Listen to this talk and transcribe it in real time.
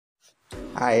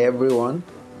Hi everyone,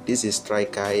 this is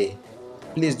Striker A.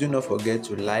 Please do not forget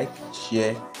to like,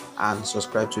 share and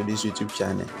subscribe to this YouTube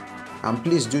channel. And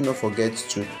please do not forget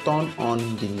to turn on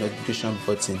the notification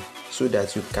button so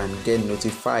that you can get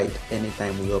notified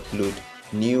anytime we upload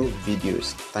new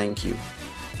videos. Thank you.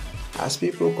 As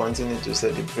people continue to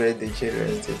celebrate the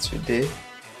Children's Day today,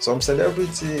 some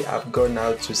celebrities have gone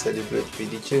out to celebrate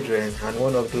with the children, and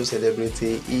one of those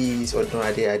celebrities is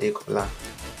Odunlade Adekola.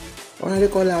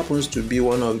 Adekola happens to be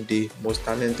one of the most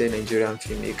talented Nigerian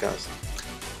filmmakers.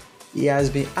 He has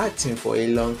been acting for a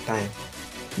long time.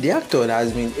 The actor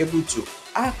has been able to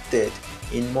act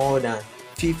in more than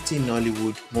 50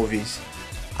 Nollywood movies,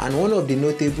 and one of the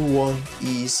notable ones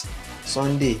is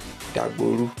Sunday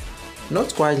Dagboru.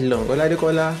 Not quite long,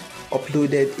 Adekola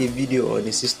uploaded a video on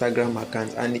his Instagram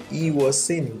account and he was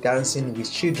seen dancing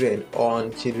with children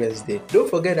on Children's Day. Don't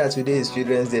forget that today is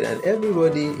Children's Day and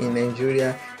everybody in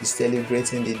Nigeria is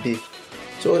celebrating the day.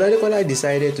 So Adekola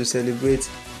decided to celebrate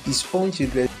his own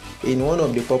children in one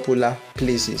of the popular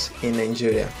places in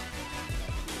Nigeria.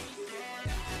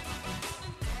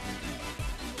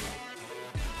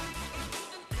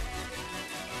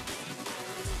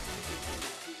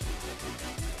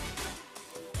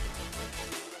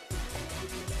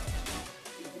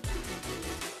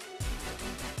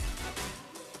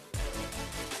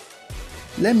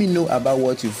 Let me know about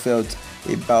what you felt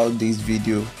about this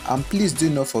video, and please do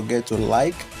not forget to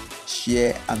like,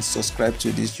 share and subscribe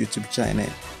to this YouTube channel.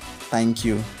 Thank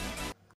you.